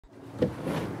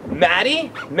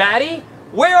Maddie? Maddie?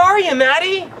 Where are you,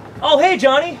 Maddie? Oh, hey,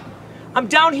 Johnny. I'm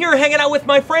down here hanging out with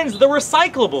my friends, the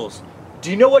Recyclables.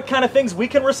 Do you know what kind of things we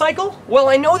can recycle? Well,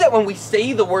 I know that when we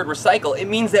say the word recycle, it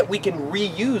means that we can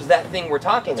reuse that thing we're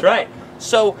talking about. That's right.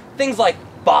 So things like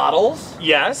bottles,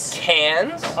 Yes.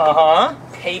 cans, Uh-huh.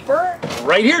 paper.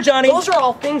 Right here, Johnny. Those are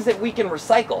all things that we can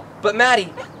recycle. But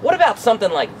Maddie, what about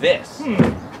something like this?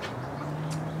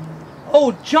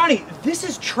 Oh, Johnny, this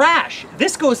is trash.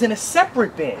 This goes in a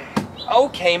separate bin.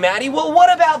 Okay, Maddie, well,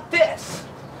 what about this?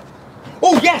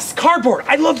 Oh, yes, cardboard.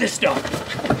 I love this stuff.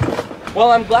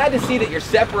 Well, I'm glad to see that you're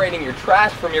separating your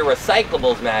trash from your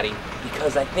recyclables, Maddie,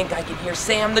 because I think I can hear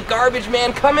Sam the garbage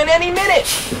man coming any minute.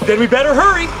 Then we better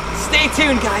hurry. Stay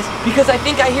tuned, guys, because I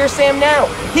think I hear Sam now.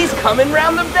 He's coming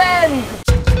round the bend.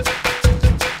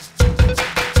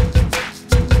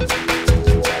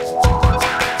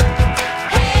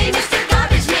 Hey, Mr.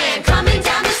 Garbage Man, coming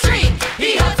down the street.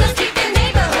 He helps us keep the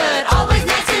neighborhood always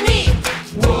nice and neat.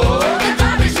 Whoa, the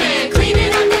garbage man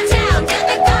cleaning up the town. Get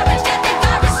the garbage,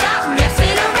 stop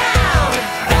messing around.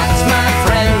 That's my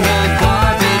friend the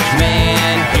garbage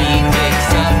man. He picks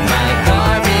up my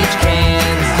garbage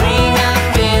cans. Clean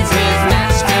up is his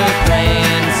master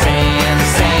plan. Sam,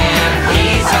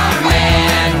 he's our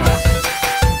man.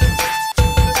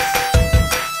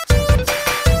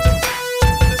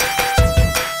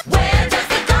 Where does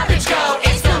the garbage go?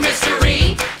 It's no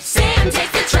mystery. Sam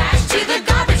takes the trash to the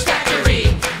garbage factory.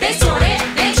 They sort it,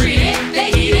 they treat it,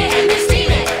 they heat it, and they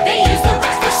steam it. They use the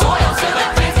rest for soil so the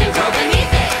plants can grow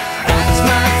beneath it. That's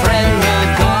my friend the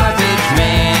garbage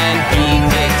man. He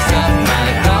picks up my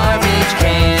garbage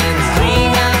cans.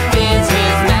 Clean up is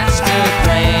his master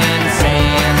plan.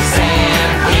 Sam,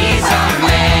 he's our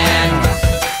man.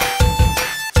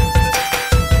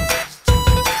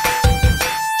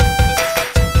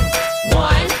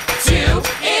 One, two,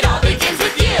 it all begins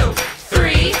with you.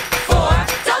 3, 4,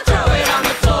 don't throw it on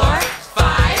the floor.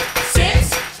 5,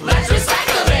 6, let's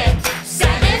recycle it.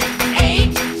 7,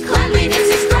 8, cleanliness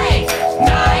is great. 9,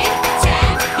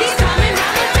 10, he's coming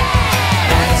round the bend.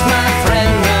 That's my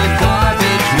friend the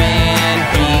garbage man.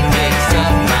 He picks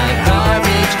up my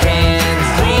garbage cans.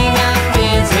 Clean up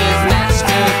is his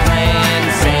master plan.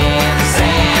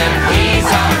 Sam, he's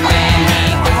our man. He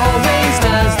always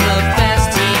does the best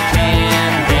he can.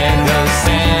 There goes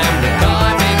Sam the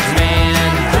garbage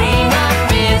man. Clean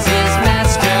up is his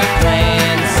master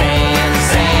plan.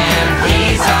 Sam,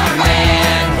 he's our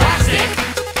man. Plastic,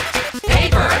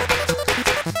 paper,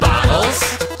 bottles,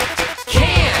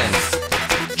 cans,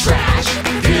 trash,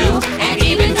 goo, and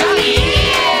even dummy.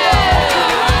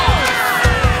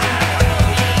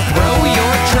 Throw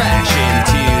your trash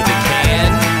into the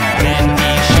can, then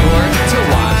be sure to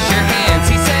wash your hands.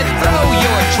 He said, throw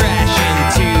your trash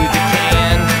into the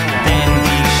can, then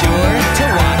be sure to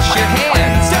wash your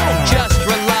hands. Don't just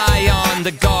rely on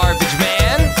the garbage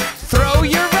man. Throw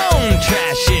your own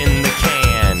trash in the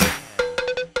can.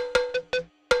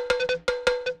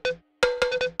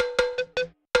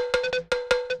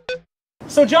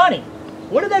 So, Johnny,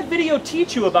 what did that video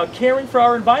teach you about caring for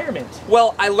our environment?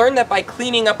 Well, I learned that by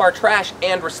cleaning up our trash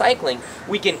and recycling,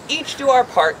 we can each do our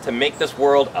part to make this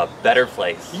world a better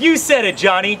place. You said it,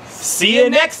 Johnny. See you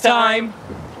next time.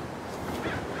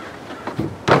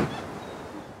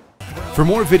 For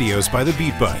more videos by the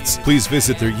BeatBuds, please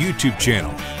visit their YouTube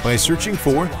channel by searching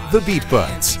for The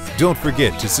BeatBuds. Don't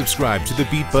forget to subscribe to the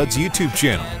BeatBuds YouTube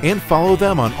channel and follow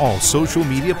them on all social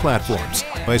media platforms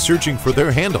by searching for their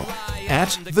handle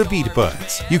 @The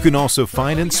BeatBuds. You can also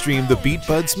find and stream the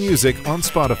BeatBuds music on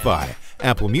Spotify,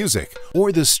 Apple Music,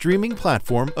 or the streaming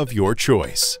platform of your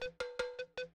choice.